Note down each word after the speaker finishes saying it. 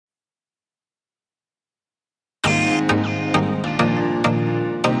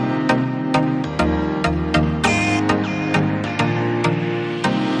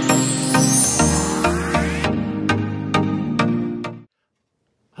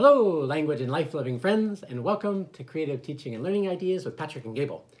Hello, language and life-loving friends, and welcome to Creative Teaching and Learning Ideas with Patrick and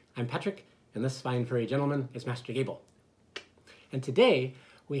Gable. I'm Patrick, and this fine furry gentleman is Master Gable. And today,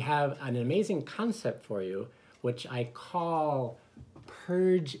 we have an amazing concept for you, which I call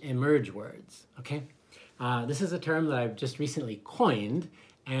purge-emerge words, okay? This is a term that I've just recently coined,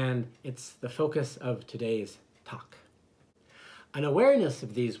 and it's the focus of today's talk. An awareness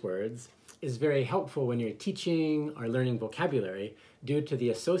of these words is very helpful when you're teaching or learning vocabulary due to the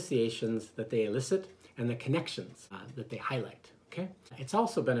associations that they elicit and the connections that they highlight, okay? It's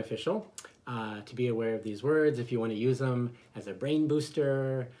also beneficial to be aware of these words if you want to use them as a brain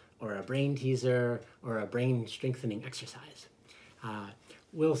booster or a brain teaser or a brain strengthening exercise.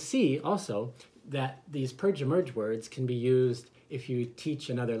 We'll see also that these purge-emerge words can be used if you teach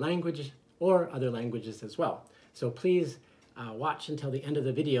another language or other languages as well. So please watch until the end of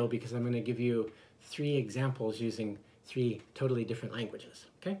the video because I'm going to give you 3 examples using 3 totally different languages,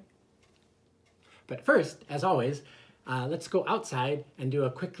 okay? But first, as always, let's go outside and do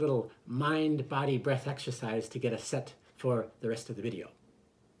a quick little mind, body, breath exercise to get us set for the rest of the video.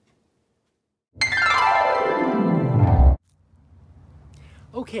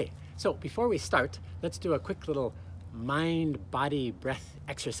 Okay, so before we start, let's do a quick little mind, body, breath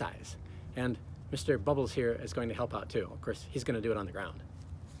exercise. And Mr. Bubbles here is going to help out too. Of course, he's going to do it on the ground.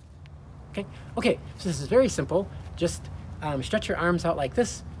 Okay, so this is very simple. Just stretch your arms out like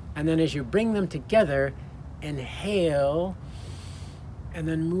this, and then as you bring them together, inhale, and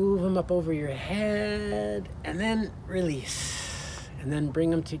then move them up over your head, and then release. And then bring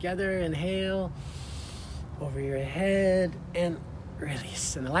them together, inhale, over your head, and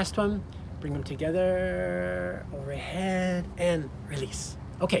release. And the last one, bring them together, overhead, and release.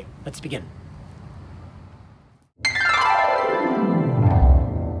 Okay, let's begin.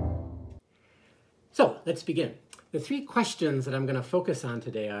 So let's begin. The 3 questions that I'm going to focus on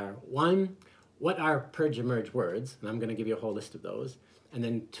today are 1, what are purge-emerge words? And I'm going to give you a whole list of those. And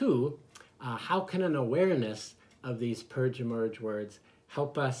then 2, how can an awareness of these purge-emerge words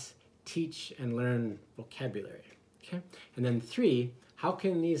help us teach and learn vocabulary? Okay. And then 3, how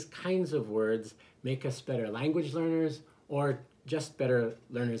can these kinds of words make us better language learners or just better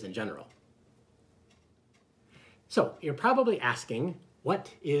learners in general? So you're probably asking,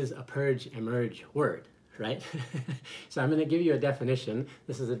 what is a purge-emerge word, right? So I'm going to give you a definition.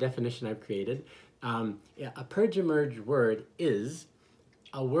 This is a definition I've created. A purge-emerge word is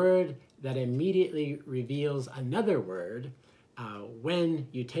a word that immediately reveals another word when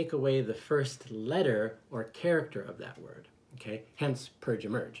you take away the first letter or character of that word, okay? Hence,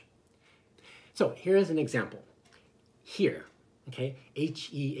 purge-emerge. So here is an example. Here, okay?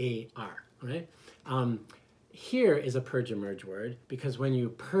 H-E-A-R, right? Here is a purge-emerge word because when you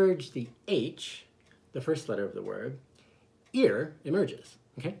purge the H, the first letter of the word, ear emerges,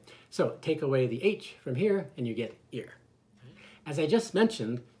 okay? So take away the H from here and you get ear. As I just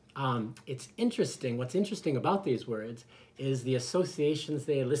mentioned, it's interesting, what's interesting about these words is the associations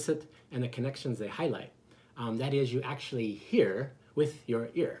they elicit and the connections they highlight. That is, you actually hear with your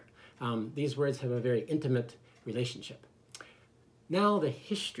ear. These words have a very intimate relationship. Now the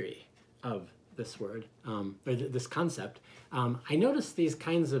history of this word, or this concept, I noticed these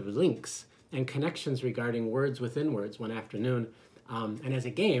kinds of links and connections regarding words within words one afternoon. And as a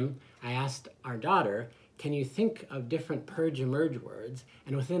game, I asked our daughter, can you think of different purge-emerge words?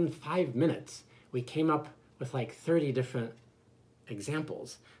 And within 5 minutes, we came up with like 30 different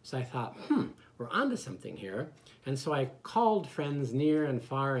examples. So I thought, we're onto something here. And so I called friends near and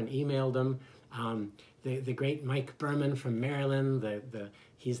far and emailed them. The great Mike Berman from Maryland,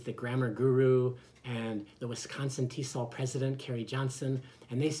 he's the grammar guru, and the Wisconsin TESOL president, Carrie Johnson,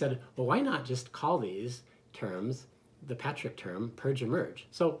 and they said, well, why not just call these terms, the Patrick term, purge-emerge?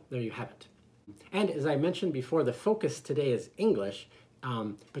 So there you have it. And as I mentioned before, the focus today is English,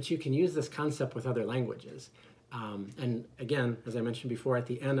 but you can use this concept with other languages. And again, as I mentioned before, at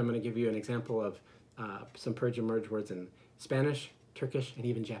the end, I'm going to give you an example of some purge-emerge words in Spanish, Turkish, and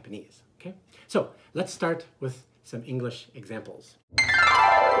even Japanese. Okay, so let's start with some English examples.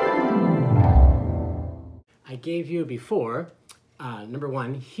 I gave you before, number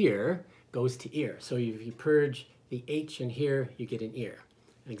 1, here goes to ear. So if you purge the H in here, you get an ear.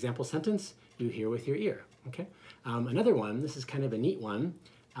 An example sentence, you hear with your ear. Okay. Another one, this is kind of a neat one,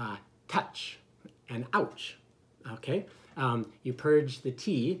 touch and ouch. Okay. You purge the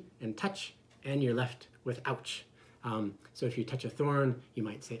T and touch, and you're left with ouch. So if you touch a thorn, you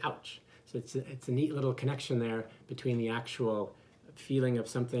might say ouch. So it's a neat little connection there between the actual feeling of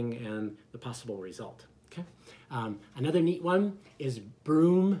something and the possible result. Okay. Another neat one is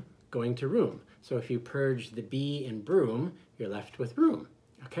broom going to room. So if you purge the B in broom, you're left with room.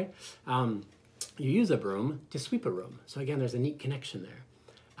 okay? You use a broom to sweep a room. So again, there's a neat connection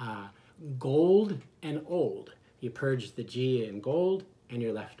there. Gold and old. You purge the G in gold and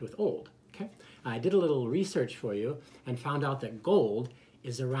you're left with old, okay? I did a little research for you and found out that gold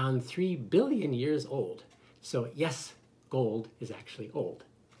is around 3 billion years old. So yes, gold is actually old,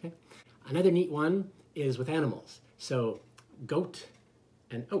 okay? Another neat one is with animals. So goat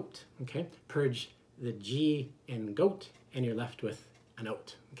and oat, okay? Purge the G in goat and you're left with an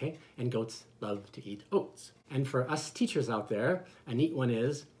oat, okay? And goats love to eat oats. And for us teachers out there, a neat one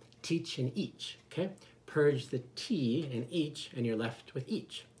is teach and each, okay? Purge the T in each and you're left with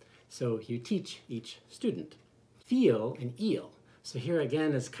each. So you teach each student. Feel and eel. So here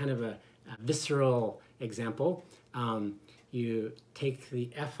again is kind of a visceral example. You take the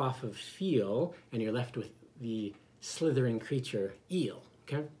F off of feel and you're left with the slithering creature eel,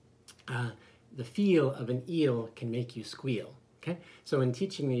 okay? The feel of an eel can make you squeal, okay? So in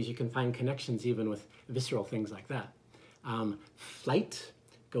teaching these, you can find connections even with visceral things like that. Flight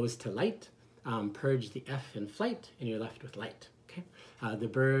goes to light. Purge the F in flight and you're left with light, okay? The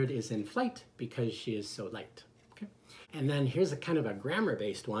bird is in flight because she is so light, okay? And then here's a kind of a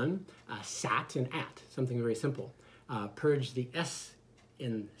grammar-based one, sat and at, something very simple. Purge the S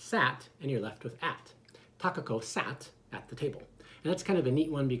in sat and you're left with at. Takako sat at the table. And that's kind of a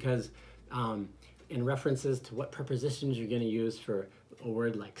neat one because in references to what prepositions you're going to use for a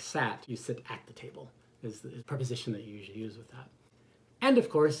word like sat, you sit at the table is the preposition that you usually use with that. And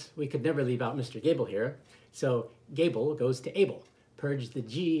of course, we could never leave out Mr. Gable here. So Gable goes to able. Purge the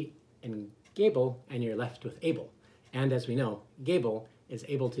G in Gable and you're left with able. And as we know, Gable is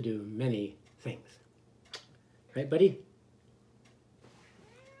able to do many things. Right, buddy?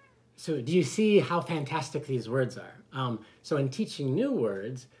 So do you see how fantastic these words are? So in teaching new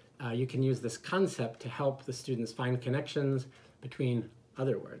words, you can use this concept to help the students find connections between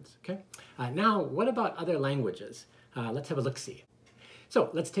other words, okay? Now, what about other languages? Let's have a look-see. So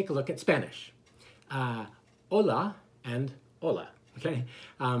let's take a look at Spanish. Hola and hola, okay?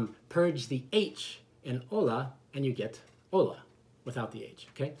 Purge the H in hola and you get hola without the H,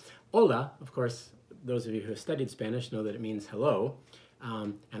 okay? Hola, of course, those of you who have studied Spanish know that it means hello.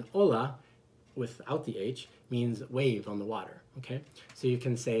 And hola, without the H, means wave on the water, okay? So you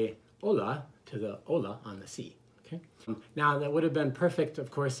can say hola to the hola on the sea, okay? Now that would have been perfect,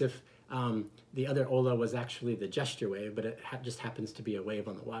 of course, if the other hola was actually the gesture wave, but it just happens to be a wave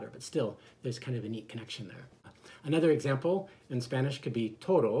on the water. But still, there's kind of a neat connection there. Another example in Spanish could be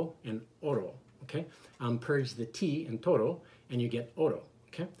toro and oro, okay? Purge the T in toro and you get oro,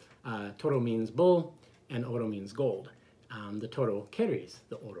 okay? Toro means bull and oro means gold. The toro carries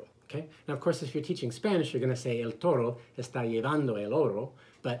the oro, okay? Now, of course, if you're teaching Spanish, you're going to say el toro está llevando el oro,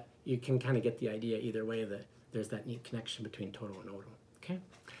 but you can kind of get the idea either way that there's that neat connection between toro and oro, okay?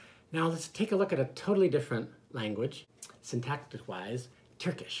 Now, let's take a look at a totally different language, syntactic-wise,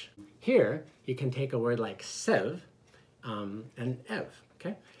 Turkish. Here, you can take a word like sev and ev,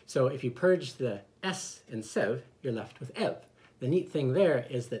 okay? So if you purge the S in sev, you're left with ev. The neat thing there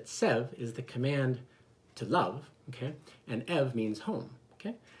is that sev is the command to love, okay? And ev means home,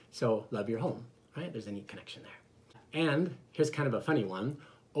 okay? So love your home, right? There's a neat connection there. And here's kind of a funny one,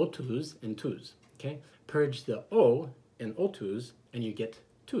 otuz and tuz, okay? Purge the O in otuz and you get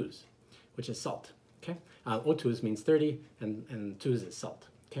tuz, which is salt, okay? Otuz means 30 and tuz is salt,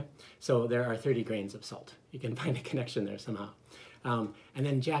 okay? So there are 30 grains of salt. You can find a connection there somehow. And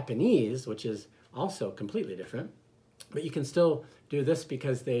then Japanese, which is also completely different, but you can still do this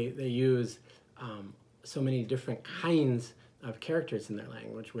because they use so many different kinds of characters in their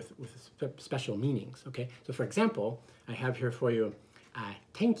language with special meanings, okay? So for example, I have here for you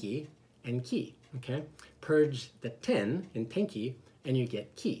tenki and ki, okay? Purge the ten in tenki and you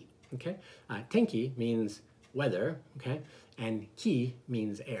get ki, okay? Tenki means weather, okay? And ki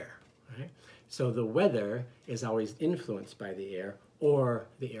means air, right? So the weather is always influenced by the air or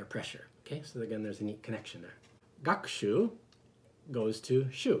the air pressure, okay? So again, there's a neat connection there. Gakushu goes to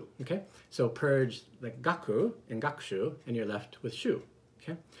shu, okay? So purge the gaku in gakushu and you're left with shu,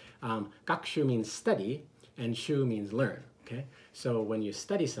 okay? Gakushu means study and shu means learn, okay? So when you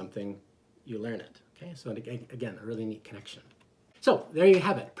study something, you learn it, okay? So again, a really neat connection. So there you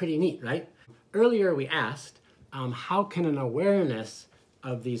have it, pretty neat, right? Earlier we asked, how can an awareness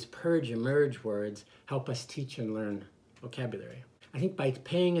of these purge-emerge words help us teach and learn vocabulary? I think by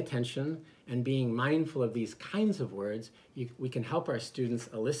paying attention and being mindful of these kinds of words, we can help our students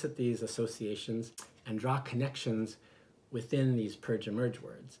elicit these associations and draw connections within these purge-emerge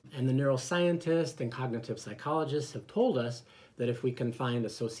words. And the neuroscientists and cognitive psychologists have told us that if we can find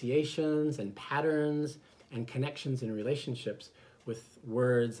associations and patterns and connections in relationships, with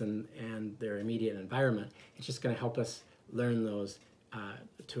words and their immediate environment. It's just going to help us learn those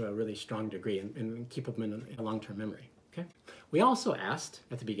to a really strong degree and keep them in a long-term memory. Okay. We also asked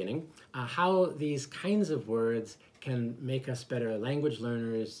at the beginning how these kinds of words can make us better language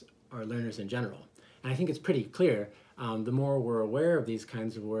learners or learners in general. And I think it's pretty clear. The more we're aware of these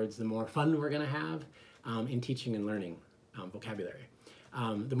kinds of words, the more fun we're going to have in teaching and learning vocabulary.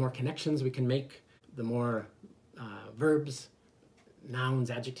 The more connections we can make, the more verbs, nouns,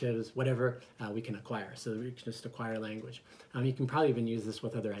 adjectives, whatever we can acquire. So we can just acquire language. You can probably even use this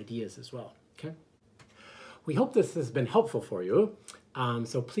with other ideas as well. Okay. We hope this has been helpful for you.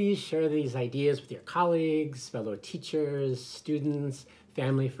 So please share these ideas with your colleagues, fellow teachers, students,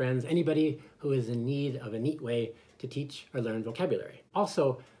 family, friends, anybody who is in need of a neat way to teach or learn vocabulary.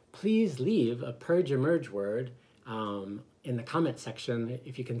 Also, please leave a purge-emerge word in the comment section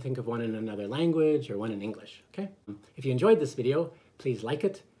if you can think of one in another language or one in English, okay? If you enjoyed this video, please like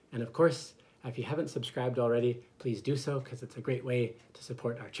it. And of course, if you haven't subscribed already, please do so because it's a great way to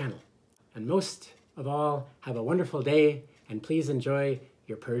support our channel. And most of all, have a wonderful day and please enjoy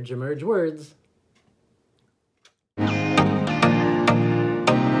your purge-emerge words.